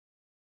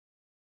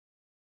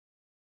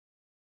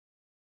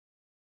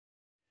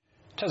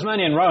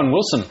Tasmanian Rohan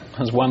Wilson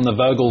has won the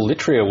Vogel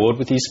Literature Award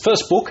with his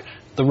first book,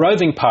 The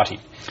Roving Party.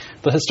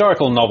 The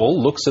historical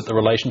novel looks at the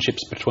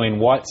relationships between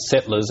white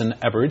settlers and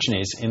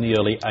Aborigines in the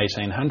early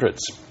 1800s.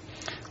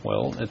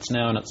 Well, it's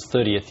now in its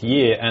 30th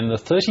year, and the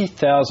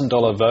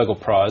 $30,000 Vogel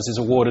Prize is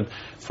awarded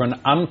for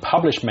an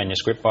unpublished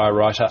manuscript by a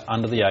writer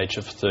under the age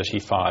of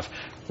 35.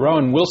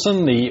 Rohan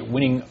Wilson, the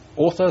winning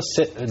author,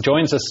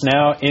 joins us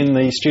now in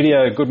the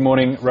studio. Good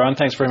morning, Rohan.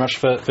 Thanks very much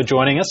for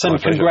joining us,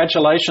 and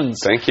congratulations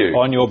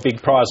on your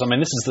big prize. I mean,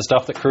 this is the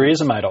stuff that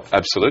careers are made of.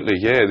 Absolutely,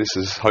 yeah. This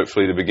is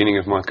hopefully the beginning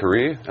of my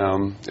career.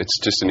 It's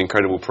just an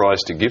incredible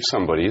prize to give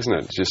somebody, isn't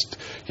it? Just,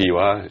 here you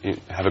are, you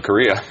have a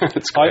career.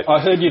 It's great.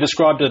 I heard you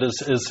described it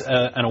as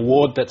an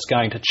award that's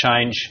going to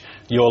change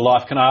your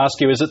life. Can I ask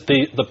you, is it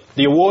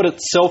the award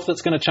itself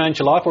that's going to change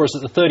your life, or is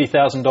it the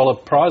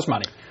 $30,000 prize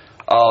money?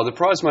 Oh, the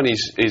prize money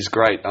is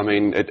great. I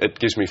mean, it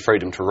gives me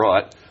freedom to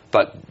write,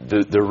 but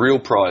the real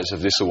prize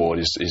of this award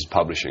is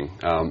publishing.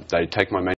 They take my